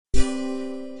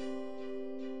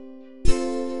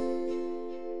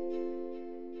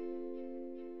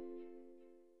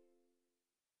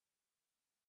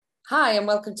Hi, and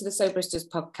welcome to the Soberistas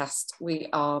podcast. We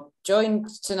are joined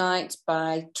tonight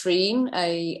by Trine,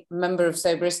 a member of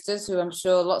Soberistas, who I'm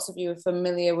sure lots of you are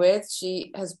familiar with.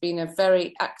 She has been a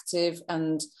very active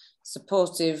and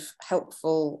supportive,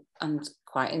 helpful and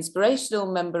quite inspirational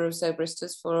member of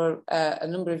Soberistas for a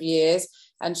number of years.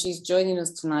 And she's joining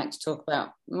us tonight to talk about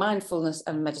mindfulness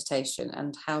and meditation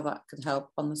and how that can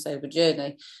help on the sober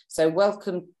journey. So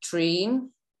welcome, Trine.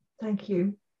 Thank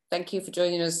you. Thank you for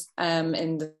joining us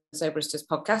in the Soberistas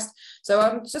podcast. So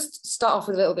I'll just start off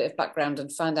with a little bit of background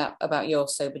and find out about your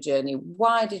sober journey.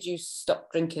 Why did you stop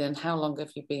drinking and how long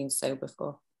have you been sober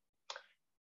for?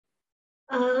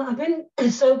 I've been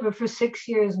sober for 6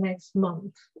 years next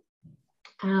month.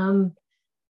 I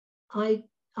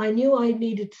knew I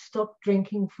needed to stop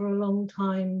drinking for a long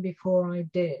time before I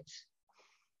did.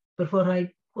 But what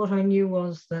I knew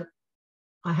was that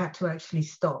I had to actually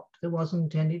stop. There was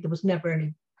never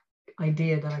any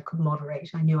idea that I could moderate.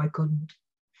 I knew I couldn't.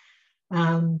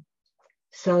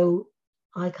 So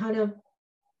I kind of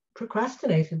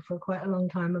procrastinated for quite a long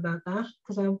time about that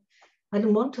because I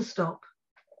didn't want to stop.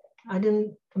 I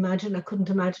couldn't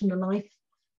imagine a life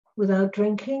without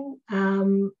drinking.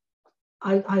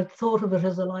 I thought of it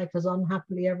as a life as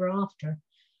unhappily ever after.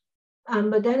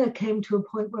 But then it came to a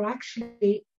point where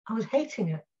actually I was hating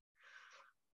it.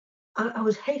 I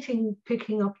was hating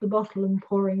picking up the bottle and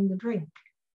pouring the drink.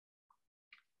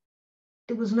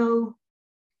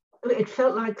 It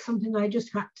felt like something I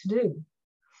just had to do.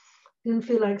 It didn't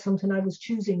feel like something I was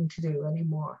choosing to do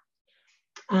anymore.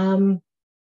 And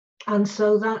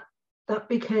so that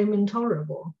became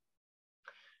intolerable.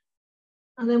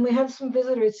 And then we had some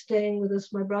visitors staying with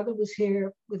us. My brother was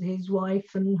here with his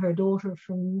wife and her daughter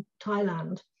from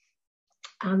Thailand.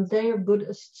 And they're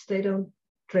Buddhists, they don't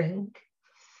drink.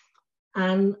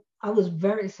 And I was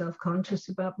very self-conscious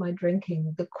about my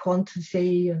drinking, the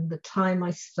quantity and the time I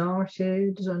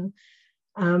started. And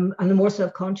the more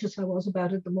self-conscious I was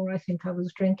about it, the more I think I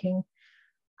was drinking.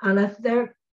 And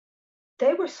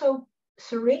they were so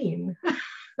serene.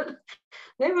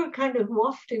 They were kind of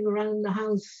wafting around the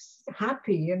house,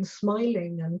 happy and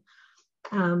smiling.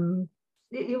 And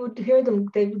you would hear them,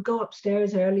 they would go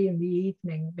upstairs early in the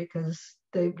evening because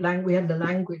we had the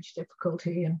language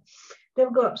difficulty. And they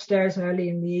would go upstairs early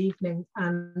in the evening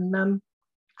and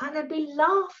I'd be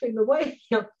laughing away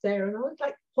up there. And I was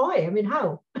like, why? I mean,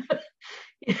 how?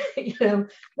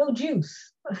 No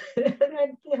juice. They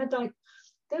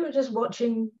were just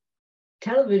watching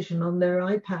television on their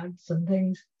iPads and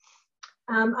things.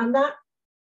 And that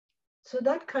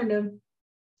kind of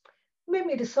made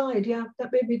me decide,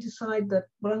 that,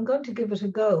 well, I'm going to give it a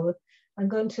go. I'm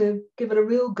going to give it a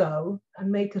real go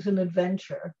and make it an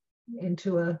adventure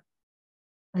into a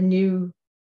new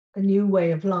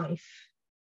way of life.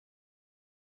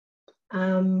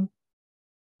 And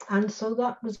so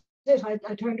that was it.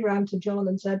 I turned around to John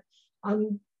and said,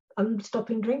 I'm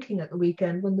stopping drinking at the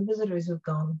weekend when the visitors have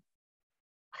gone.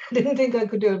 I didn't think I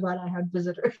could do it while I had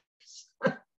visitors.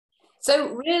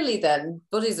 So really then,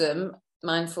 Buddhism,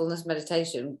 mindfulness,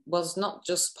 meditation was not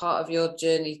just part of your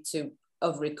journey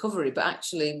of recovery, but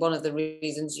actually one of the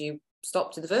reasons you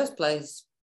stopped in the first place.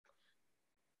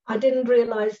 I didn't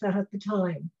realize that at the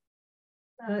time.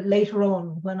 Later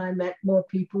on, when I met more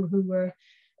people who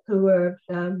were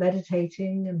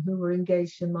meditating and who were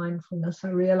engaged in mindfulness, I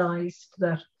realized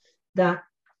that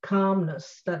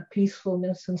calmness, that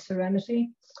peacefulness and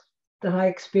serenity that I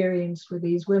experienced with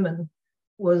these women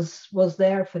was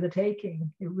there for the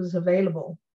taking. It was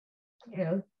available,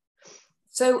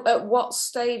 So at what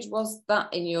stage was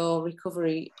that in your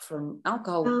recovery from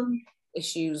alcohol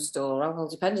issues or alcohol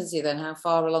dependency then? How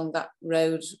far along that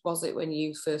road was it when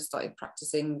you first started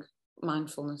practicing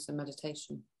mindfulness and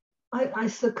meditation? I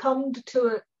succumbed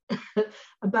to it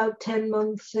about 10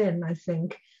 months in, I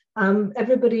think.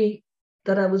 Everybody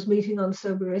that I was meeting on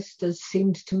Soberistas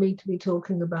seemed to me to be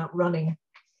talking about running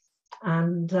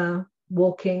and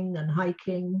walking and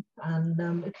hiking.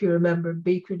 And if you remember,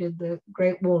 Beaker did the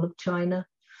Great Wall of China.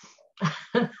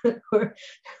 There were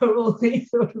all these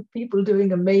sort of people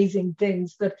doing amazing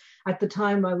things that at the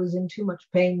time I was in too much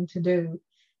pain to do.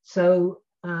 So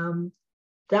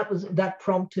that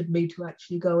prompted me to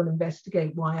actually go and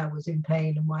investigate why I was in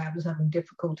pain and why I was having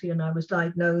difficulty. And I was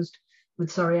diagnosed with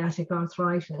psoriatic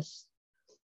arthritis.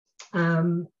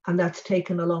 And that's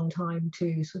taken a long time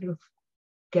to sort of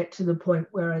get to the point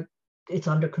where it's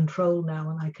under control now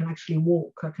and I can actually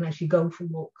walk. I can actually go for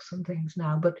walks and things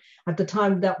now. But at the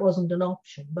time that wasn't an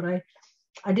option. But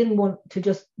I didn't want to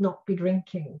just not be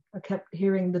drinking. I kept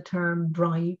hearing the term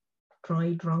dry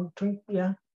drunk.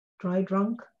 Yeah, dry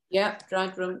drunk. Yeah, dry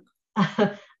drunk.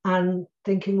 And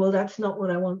thinking, well, that's not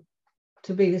what I want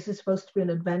to be. This is supposed to be an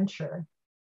adventure.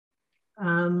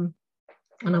 And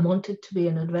I want it to be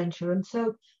an adventure. And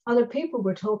so other people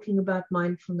were talking about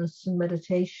mindfulness and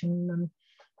meditation.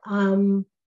 And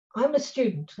I'm a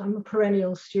student. I'm a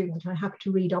perennial student. I have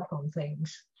to read up on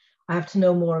things. I have to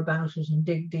know more about it and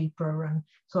dig deeper. And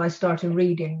so I started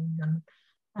reading.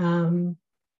 And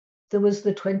there was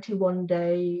the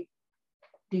 21-day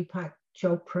Deepak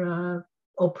Chopra,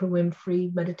 Oprah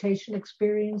Winfrey meditation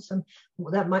experience. And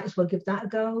that might as well give that a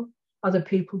go. Other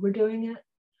people were doing it.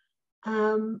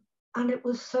 And it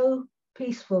was so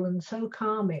peaceful and so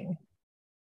calming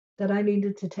that I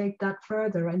needed to take that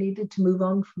further. I needed to move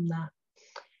on from that.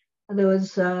 And there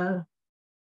was a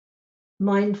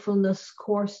mindfulness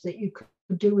course that you could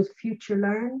do with Future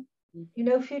Learn. You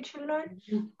know Future Learn?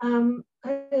 Mm-hmm.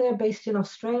 They're based in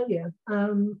Australia,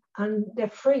 and they're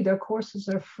free. Their courses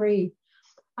are free.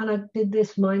 And I did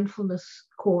this mindfulness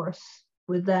course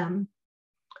with them.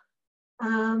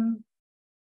 And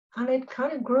it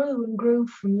kind of grew and grew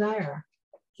from there,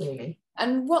 really.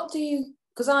 And what do you,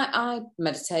 because I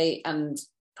meditate and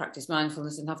practice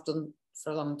mindfulness and have done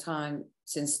for a long time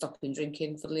since stopping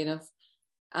drinking, funnily enough.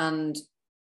 And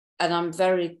I'm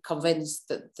very convinced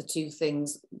that the two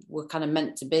things were kind of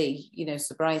meant to be, you know,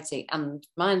 sobriety and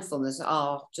mindfulness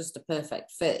are just a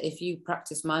perfect fit. If you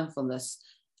practice mindfulness,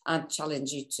 I'd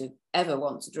challenge you to ever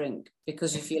want to drink,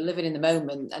 because if you're living in the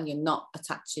moment and you're not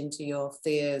attaching to your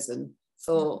fears and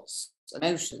thoughts,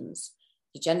 emotions,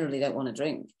 you generally don't want to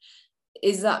drink.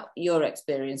 Is that your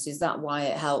experience? Is that why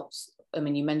it helps? I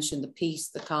mean, you mentioned the peace,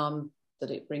 the calm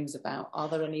that it brings about. Are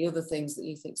there any other things that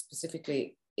you think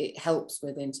specifically it helps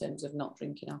with in terms of not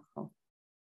drinking alcohol?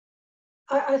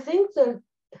 I think that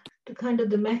the kind of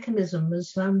the mechanism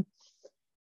is that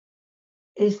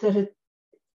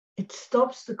it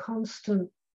stops the constant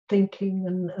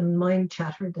thinking and mind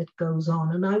chatter that goes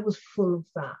on. And I was full of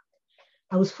that.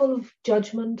 I was full of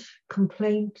judgment,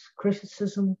 complaint,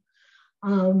 criticism.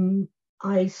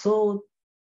 I saw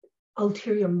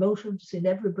ulterior motives in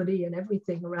everybody and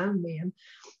everything around me. And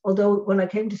although when I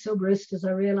came to Soberistas,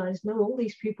 I realized, no, all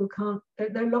these people can't,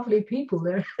 they're lovely people.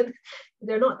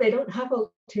 They don't have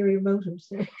ulterior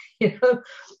motives, you know.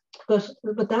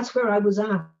 But that's where I was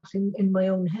at in my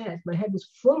own head. My head was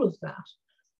full of that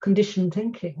conditioned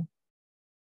thinking,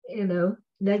 you know,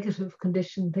 negative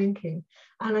conditioned thinking.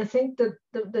 And I think that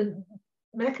the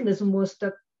mechanism was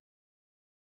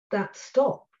that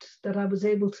stopped, that I was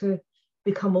able to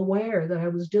become aware that I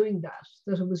was doing that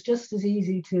it was just as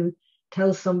easy to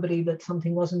tell somebody that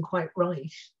something wasn't quite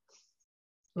right.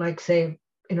 Like, say,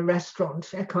 in a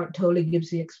restaurant, Eckhart Tolle gives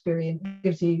the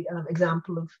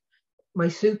example of my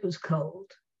soup is cold.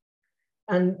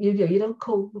 And you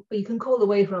can call the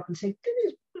waiter up and say, give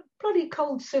me this bloody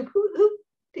cold soup.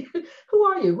 Who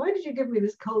are you? Why did you give me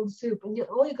this cold soup? And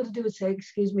all you got to do is say,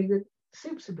 excuse me, the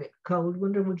soup's a bit cold.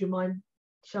 Wonder, would you mind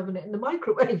shoving it in the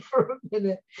microwave for a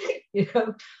minute? You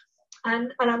know?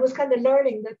 And I was kind of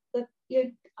learning that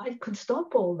I could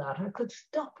stop all that. I could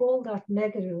stop all that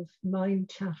negative mind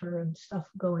chatter and stuff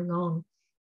going on.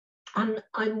 And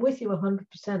I'm with you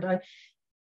 100%.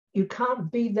 You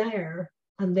can't be there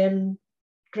and then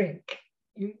drink.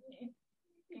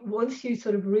 Once you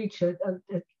sort of reach a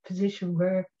position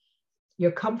where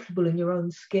you're comfortable in your own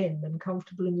skin and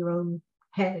comfortable in your own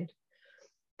head,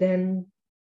 then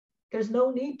there's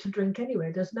no need to drink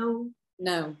anyway. There's no.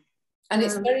 And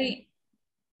it's very,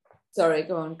 sorry,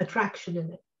 go on. Attraction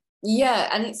in it. Yeah,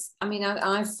 and it's, I mean,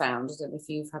 I've found, I don't know if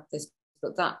you've had this,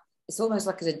 but that it's almost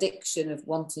like an addiction of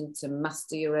wanting to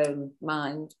master your own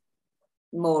mind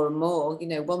more and more. You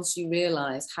know, once you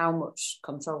realise how much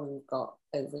control you've got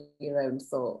over your own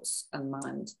thoughts and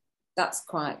mind, that's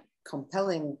quite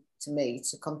compelling to me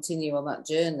to continue on that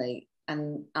journey.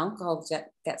 And alcohol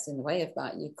gets in the way of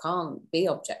that. You can't be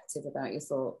objective about your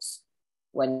thoughts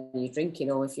when you're drinking,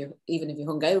 or even if you're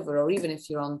hungover, or even if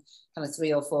you're on kind of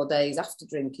 3 or 4 days after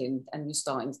drinking and you're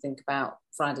starting to think about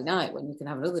Friday night when you can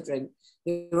have another drink.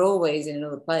 You're always in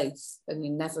another place and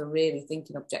you're never really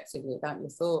thinking objectively about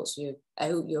your thoughts.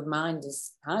 Your mind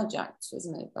is hijacked,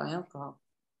 isn't it, by alcohol?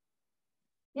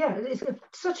 Yeah, it's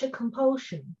such a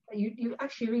compulsion. You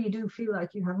actually really do feel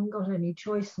like you haven't got any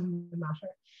choice in the matter.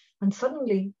 And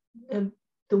suddenly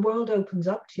the world opens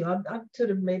up to you. I've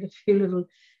sort of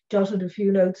jotted a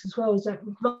few notes as well. Is that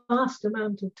vast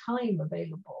amount of time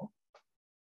available?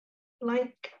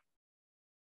 And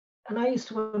I used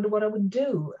to wonder what I would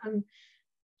do. And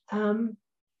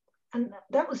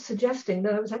that was suggesting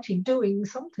that I was actually doing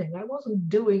something. I wasn't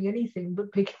doing anything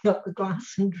but picking up the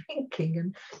glass and drinking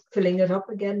and filling it up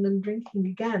again and drinking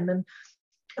again.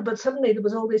 But suddenly there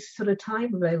was all this sort of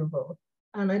time available.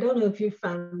 And I don't know if you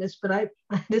found this, but I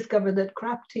discovered that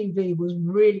crap TV was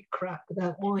really crap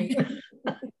without wine.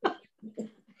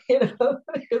 You know,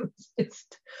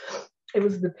 it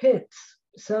was the pits.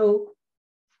 So,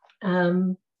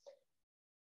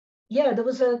 yeah,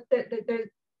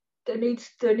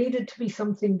 there needed to be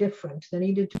something different. There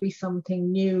needed to be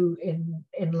something new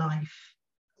in life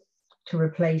to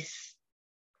replace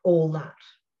all that,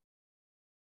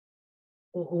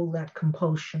 all that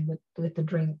compulsion with the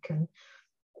drink, and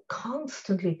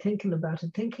constantly thinking about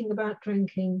it, thinking about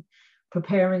drinking,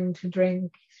 preparing to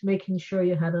drink, making sure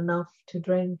you had enough to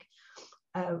drink,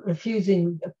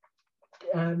 refusing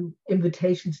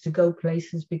invitations to go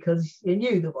places because you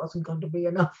knew there wasn't going to be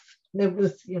enough. There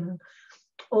was, you know,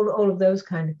 all of those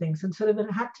kind of things. And sort of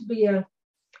it had to be a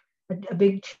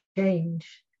big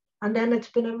change. And then it's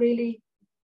been a really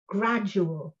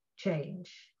gradual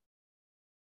change.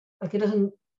 Like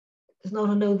it's not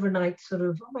an overnight sort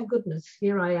of, oh my goodness,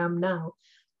 here I am now.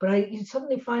 But you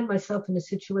suddenly find myself in a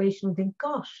situation and think,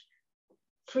 gosh,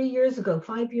 3 years ago,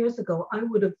 5 years ago, I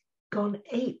would have gone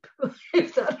ape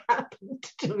if that happened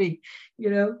to me, you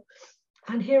know.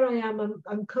 And here I am,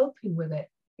 I'm coping with it,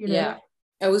 you know. Yeah.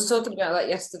 I was talking about that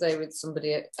yesterday with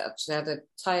somebody. I actually had a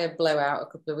tyre blowout a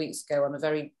couple of weeks ago on a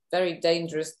very, very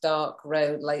dangerous, dark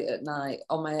road late at night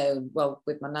on my own, well,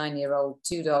 with my 9-year-old,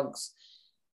 2 dogs,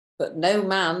 but no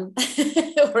man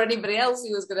or anybody else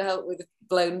who was going to help with a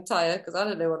blown tyre because I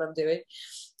don't know what I'm doing.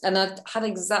 And I'd had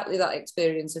exactly that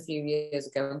experience a few years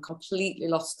ago and completely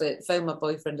lost it. Phoned my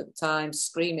boyfriend at the time,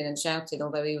 screaming and shouting,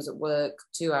 although he was at work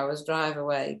 2 hours drive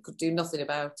away, could do nothing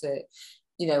about it.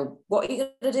 You know, what are you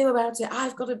going to do about it?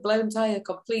 I've got a blown tyre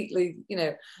completely, you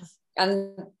know.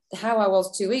 And how I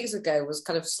was 2 weeks ago was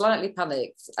kind of slightly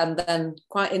panicked. And then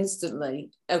quite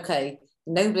instantly, okay,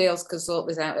 nobody else can sort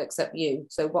this out except you.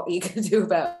 So what are you going to do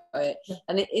about it?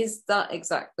 And it is that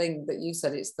exact thing that you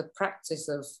said. It's the practice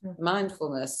of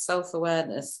mindfulness,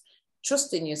 self-awareness,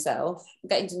 trusting yourself,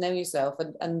 getting to know yourself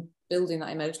and building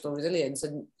that emotional resilience.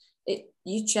 And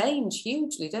you change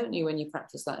hugely, don't you, when you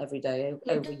practice that every day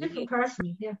over different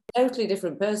person, yeah. Totally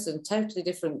different person, totally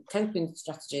different coping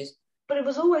strategies. But it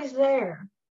was always there.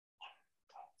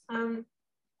 You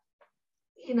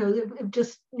know, it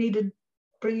just needed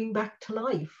bringing back to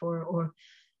life or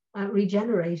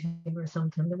regenerating or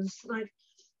something. It was like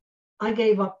I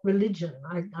gave up religion.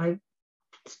 I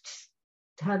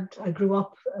grew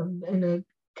up in a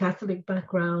Catholic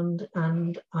background,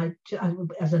 and I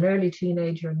as an early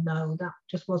teenager, no, that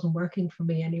just wasn't working for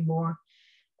me anymore.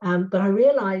 But I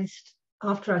realized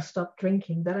after I stopped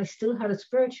drinking that I still had a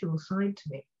spiritual side to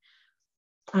me,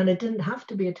 and it didn't have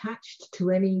to be attached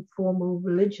to any formal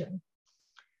religion.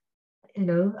 You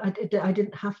know, I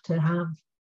didn't have to have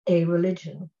a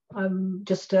religion.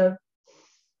 Just a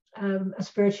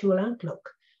spiritual outlook,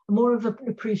 more of an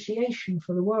appreciation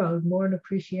for the world, more an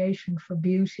appreciation for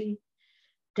beauty,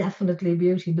 definitely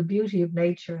beauty, the beauty of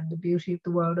nature and the beauty of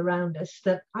the world around us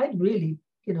that I really,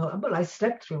 you know, well, I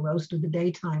slept through most of the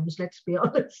daytimes, let's be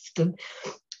honest, and,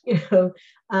 you know,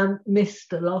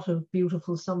 missed a lot of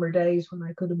beautiful summer days when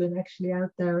I could have been actually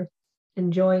out there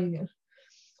enjoying it.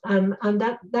 And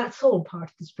that's all part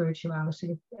of the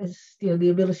spirituality, is, you know, the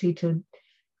ability to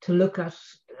look at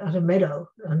a meadow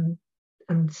and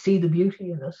see the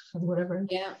beauty in it and whatever.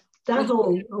 Yeah. That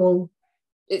all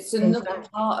it's another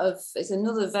part of, it's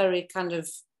another very kind of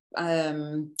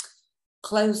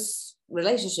close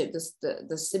relationship, the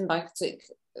symbiotic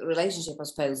relationship, I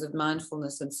suppose, of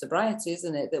mindfulness and sobriety,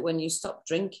 isn't it? That when you stop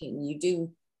drinking,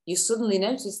 you suddenly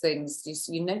notice things.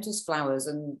 You notice flowers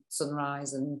and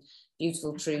sunrise and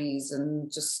beautiful trees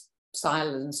and just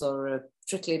silence or a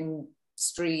trickling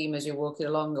stream as you're walking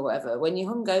along or whatever. When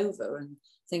you're hungover and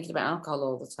thinking about alcohol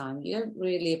all the time, you don't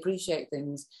really appreciate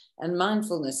things. And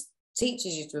mindfulness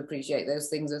teaches you to appreciate those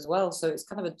things as well. So it's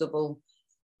kind of a double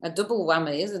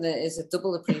whammy, isn't it? It's a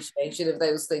double appreciation of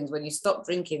those things when you stop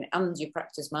drinking and you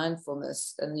practice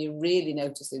mindfulness and you're really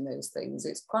noticing those things.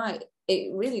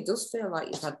 It really does feel like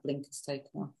you've had blinkers taken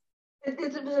off. It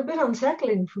was a bit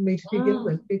unsettling for me to begin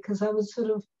with, because I was sort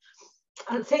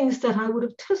of things that I would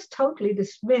have just totally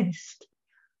dismissed.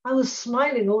 I was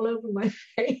smiling all over my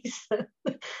face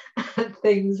at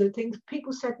things.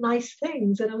 People said nice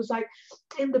things, and I was like,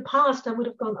 in the past I would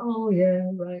have gone, oh yeah,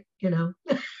 right, you know,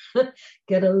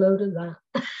 get a load of that.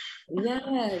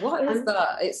 Yeah, what is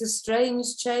that? It's a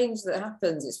strange change that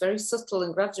happens. It's very subtle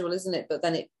and gradual, isn't it? But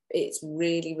then it's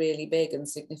really, really big and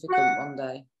significant one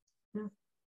day.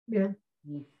 Yeah.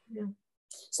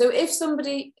 So if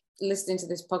somebody listening to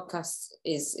this podcast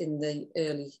is in the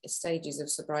early stages of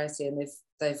sobriety and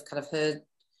they've kind of heard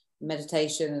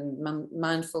meditation and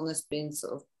mindfulness being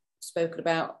sort of spoken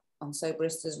about on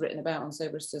Soberistas, written about on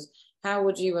Soberistas. How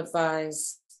would you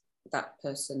advise that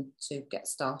person to get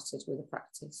started with a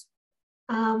practice?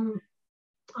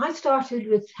 I started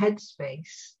with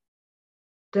Headspace.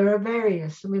 There are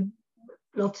various. I mean,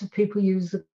 lots of people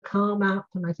use the Calm app,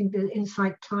 and I think the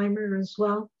Insight Timer as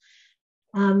well.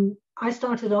 I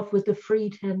started off with the free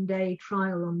 10-day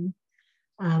trial on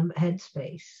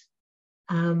Headspace,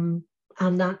 and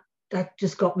that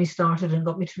just got me started and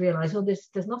got me to realize, oh, there's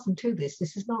nothing to this.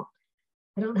 This is not.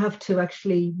 I don't have to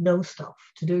actually know stuff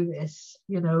to do this.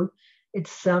 You know,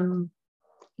 it's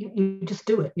you just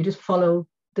do it. You just follow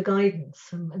the guidance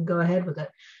and go ahead with it,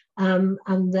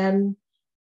 and then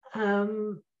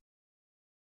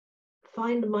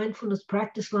find a mindfulness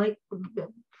practice like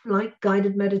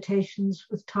guided meditations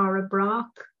with Tara Brach.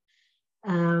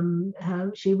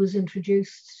 She was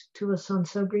introduced to us on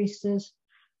Soberistas,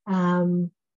 and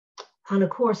of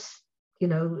course, you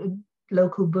know,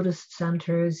 local Buddhist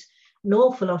centers. An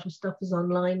awful lot of stuff is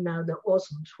online now that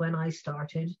wasn't when I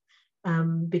started,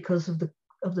 because of the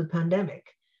pandemic.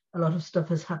 A lot of stuff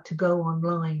has had to go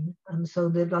online, and so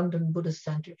the London Buddhist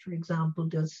Centre, for example,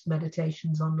 does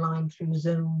meditations online through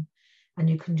Zoom, and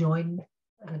you can join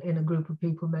in a group of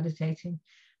people meditating.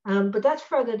 But that's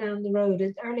further down the road.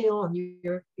 Early on,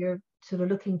 you're sort of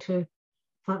looking to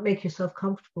make yourself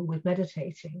comfortable with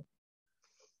meditating,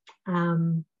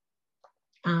 and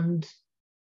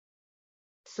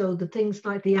so the things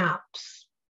like the apps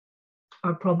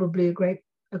are probably a great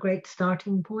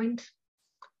starting point.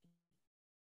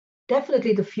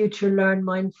 Definitely the Future Learn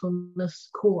Mindfulness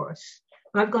course.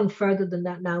 I've gone further than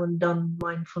that now and done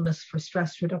mindfulness for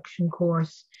stress reduction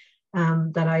course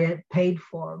that I had paid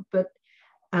for, but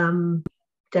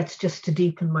that's just to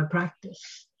deepen my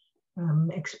practice,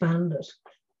 expand it.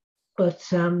 But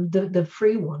the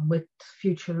free one with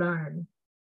futurelearn.org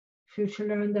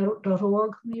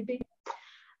maybe,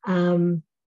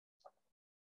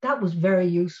 that was very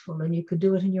useful, and you could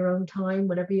do it in your own time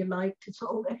whenever you liked.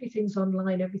 Everything's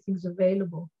online, everything's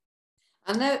available.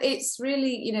 I know it's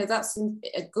really, you know, that's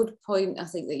a good point I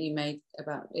think that you made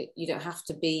about it. You don't have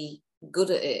to be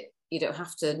good at it. You don't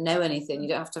have to know anything. You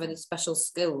don't have to have any special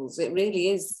skills. It really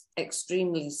is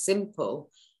extremely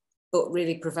simple, but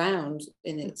really profound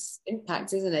in its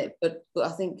impact, isn't it? But I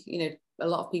think, you know, a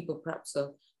lot of people perhaps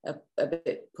are a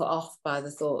bit put off by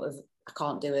the thought of, I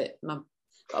can't do it.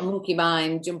 Got a monkey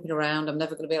mind jumping around. I'm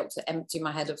never going to be able to empty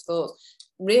my head of thoughts.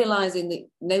 Realizing that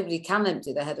nobody can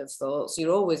empty their head of thoughts.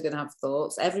 You're always going to have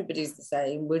thoughts. Everybody's the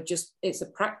same. It's a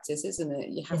practice, isn't it?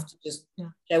 You have to just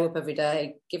show up every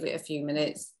day, give it a few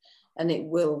minutes, and it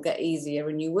will get easier,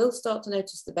 and you will start to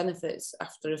notice the benefits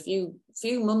after a few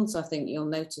months. I think you'll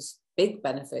notice big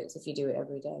benefits if you do it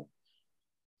every day.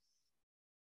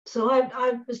 So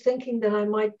I was thinking that I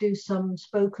might do some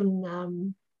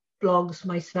spoken blogs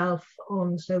myself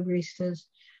on Soberistas,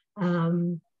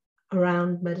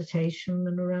 around meditation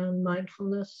and around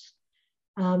mindfulness,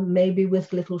 maybe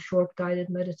with little short guided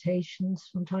meditations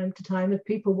from time to time, if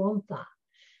people want that,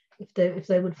 if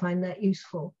they would find that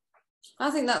useful.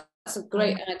 I think that's a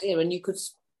great idea, and you could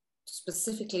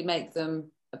specifically make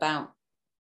them about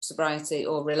sobriety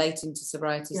or relating to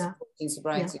sobriety, supporting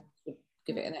sobriety.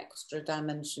 Give it an extra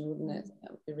dimension, wouldn't it? That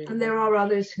would be really. And there are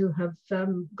others who have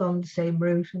gone the same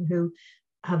route and who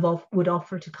would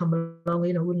offer to come along.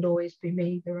 You know, wouldn't always be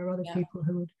me. There are other people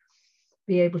who would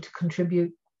be able to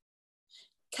contribute.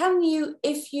 Can you,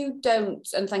 if you don't,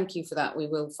 and thank you for that, we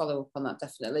will follow up on that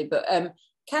definitely, but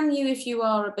can you, if you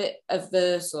are a bit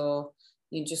averse or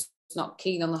you're just not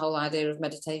keen on the whole idea of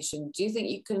meditation, do you think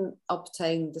you can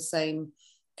obtain the same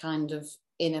kind of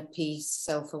inner peace,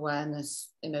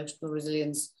 self-awareness, emotional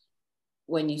resilience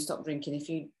when you stop drinking if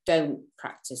you don't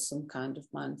practice some kind of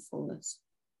mindfulness?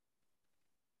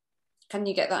 Can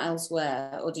you get that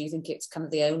elsewhere, or do you think it's kind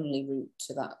of the only route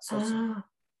to that sort of?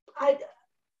 I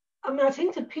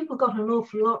think that people got an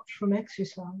awful lot from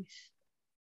exercise.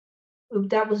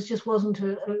 That wasn't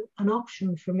an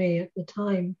option for me at the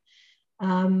time.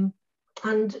 And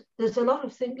there's a lot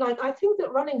of things, like I think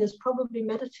that running is probably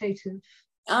meditative.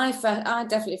 I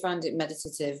definitely find it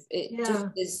meditative. It just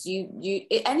is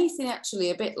anything actually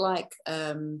a bit like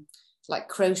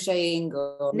crocheting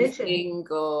or knitting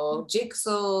or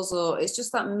jigsaws, or it's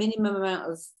just that minimum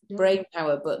amount of brain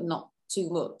power but not too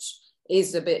much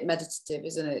is a bit meditative,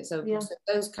 isn't it? So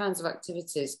those kinds of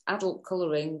activities, adult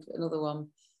colouring, another one.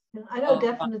 I know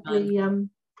definitely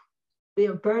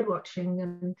bird watching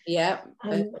and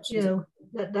you know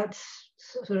that's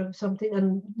sort of something,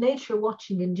 and nature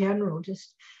watching in general,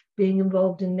 just being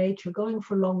involved in nature, going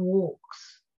for long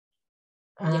walks.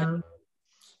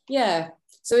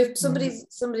 So if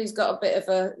somebody's got a bit of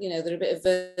a, you know, they're a bit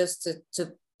averse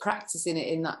to practicing it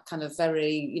in that kind of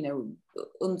very, you know,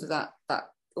 under that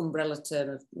umbrella term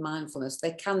of mindfulness,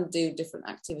 they can do different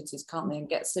activities, can't they, and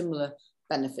get similar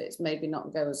benefits, maybe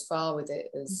not go as far with it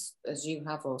as you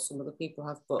have or some other people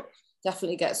have, but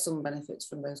definitely get some benefits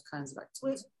from those kinds of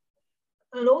activities.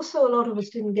 And also a lot of us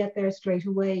didn't get there straight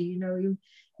away. You know, you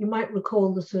might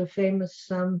recall the sort of famous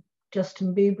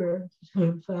Justin Bieber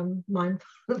sort of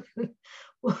mindfulness.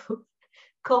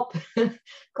 Cop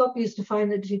used to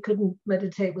find that she couldn't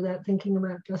meditate without thinking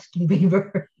about Justin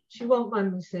Bieber. She won't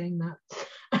mind me saying that.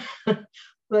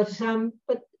 but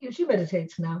she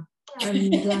meditates now.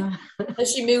 And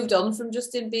has she moved on from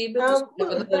Justin Bieber?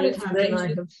 Well, better times than I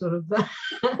have sort of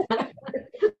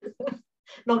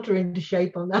knocked her into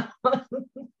shape on that one.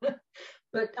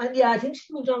 But yeah, I think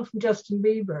she moved on from Justin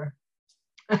Bieber.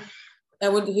 I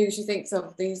wonder who she thinks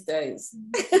of these days.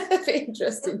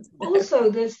 Interesting. Also,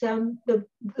 there's the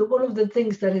one of the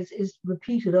things that is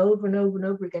repeated over and over and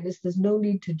over again is there's no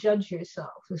need to judge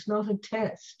yourself. It's not a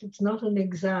test. It's not an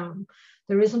exam.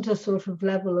 There isn't a sort of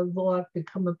level of, oh, I've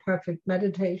become a perfect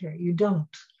meditator. You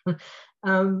don't.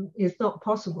 It's not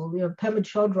possible. You know, Pema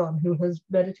Chodron, who has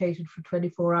meditated for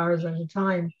 24 hours at a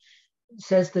time,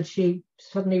 says that she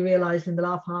suddenly realized in the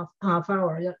last half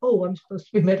hour that, oh, I'm supposed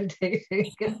to be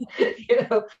meditating. You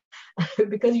know,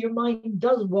 because your mind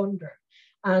does wander,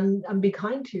 and be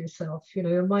kind to yourself. You know,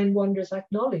 your mind wanders,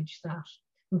 acknowledge that.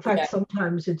 In fact,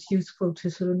 sometimes it's useful to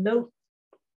sort of note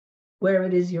where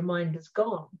it is your mind has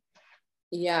gone.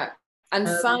 Yeah, and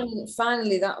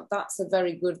finally, that's a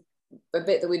very good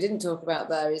bit that we didn't talk about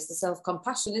there is the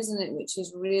self-compassion, isn't it? Which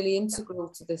is really integral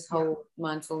to this whole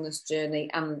mindfulness journey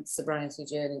and sobriety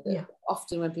journey. That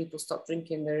often when people stop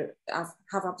drinking, they have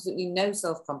absolutely no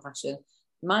self-compassion.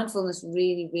 Mindfulness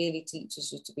really, really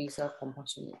teaches you to be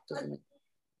self-compassionate, doesn't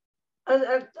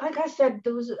it? Like I said,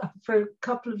 there was for a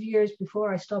couple of years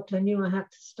before I stopped, I knew I had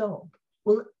to stop.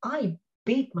 Well, I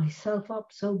beat myself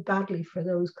up so badly for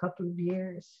those couple of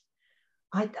years.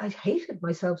 I hated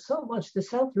myself so much. The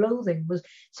self-loathing was,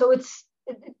 so it's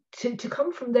to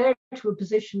come from there to a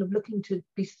position of looking to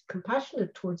be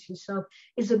compassionate towards yourself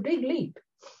is a big leap.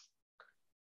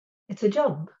 It's a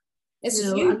jump. It's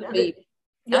a huge leap.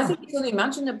 I think it's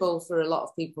unimaginable for a lot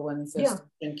of people when they first start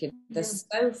drinking. They're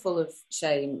so full of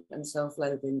shame and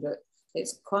self-loathing that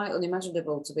it's quite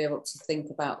unimaginable to be able to think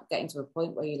about getting to a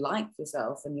point where you like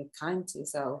yourself and you're kind to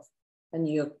yourself and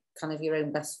you're kind of your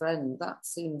own best friend. That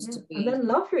seems to be... And then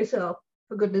love yourself,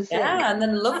 for goodness sake. Yeah, and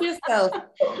then love yourself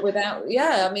without...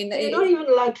 Yeah, I mean... You're not even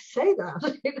allowed to say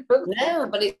that. You know? No,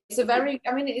 but it's a very...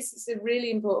 I mean, it's a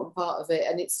really important part of it,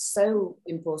 and it's so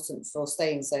important for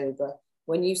staying sober.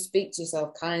 When you speak to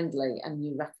yourself kindly and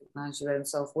you recognise your own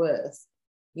self-worth,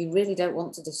 you really don't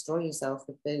want to destroy yourself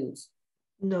with booze.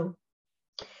 No.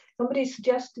 Somebody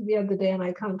suggested the other day, and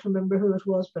I can't remember who it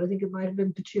was, but I think it might have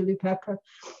been Patchouli Pepper,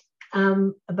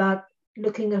 about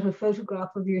looking at a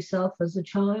photograph of yourself as a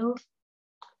child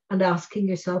and asking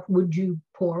yourself, would you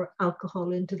pour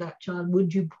alcohol into that child?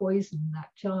 Would you poison that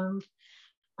child?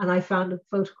 And I found a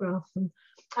photograph,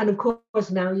 and of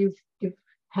course now you've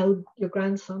held your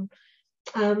grandson,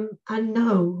 and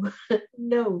no.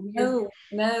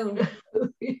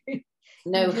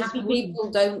 No, happy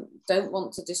people don't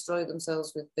want to destroy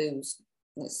themselves with booze.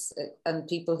 And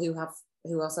people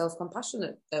who are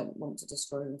self-compassionate don't want to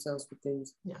destroy themselves with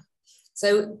booze. Yeah.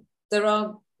 So there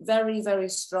are very, very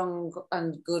strong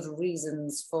and good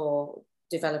reasons for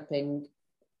developing,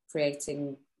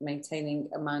 creating, maintaining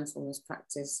a mindfulness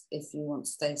practice if you want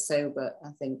to stay sober,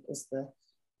 I think is the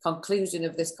conclusion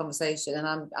of this conversation.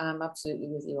 And I'm absolutely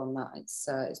with you on that.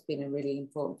 It's been a really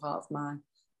important part of my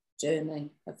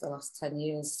journey of the last 10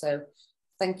 years. So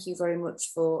thank you very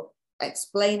much for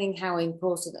explaining how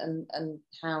important and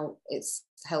how it's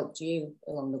helped you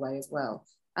along the way as well.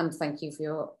 And thank you for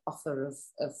your offer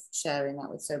of sharing that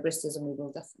with Soberistas, and we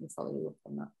will definitely follow you up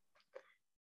on that.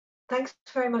 Thanks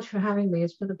very much for having me.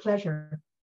 It's been a pleasure.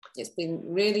 It's been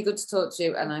really good to talk to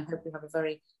you, and I hope you have a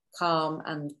very calm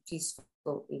and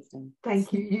peaceful evening.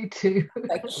 Thank you, you too.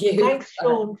 Thank you. Thanks,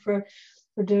 Sean, for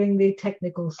doing the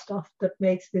technical stuff that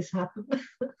makes this happen.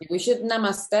 We should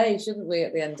namaste, shouldn't we,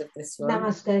 at the end of this one?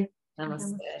 Namaste.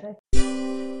 Namaste.